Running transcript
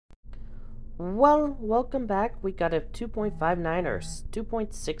Well, welcome back. We got a 2.59 or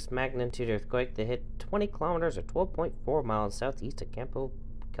 2.6 magnitude earthquake that hit 20 kilometers or 12.4 miles southeast of Campo,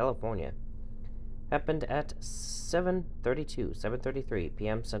 California. Happened at 7:33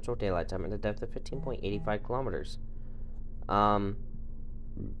 p.m. Central Daylight Time at a depth of 15.85 kilometers.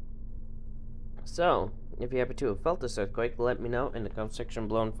 So, if you happen to have felt this earthquake, let me know in the comment section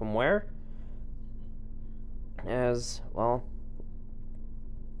below and from where. As, well,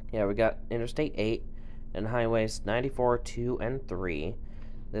 yeah, we got Interstate 8 and Highways 94, 2, and 3.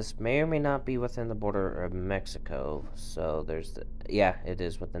 This may or may not be within the border of Mexico. So there's yeah, it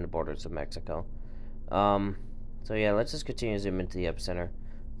is within the borders of Mexico. So yeah, let's just continue to zoom into the epicenter.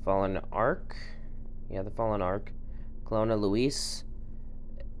 Fallen Arc. Yeah, the Fallen Arc. Kelowna Luis.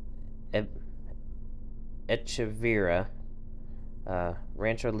 Echeverria.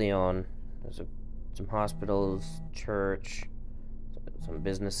 Rancho Leon. There's some hospitals, church, some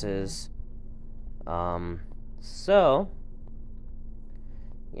businesses. So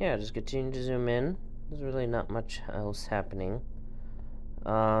yeah, just continue to zoom in. There's really not much else happening.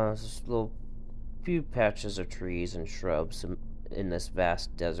 Just a little few patches of trees and shrubs in this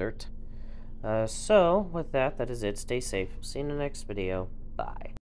vast desert. So with that, that is it. Stay safe. See you in the next video. Bye.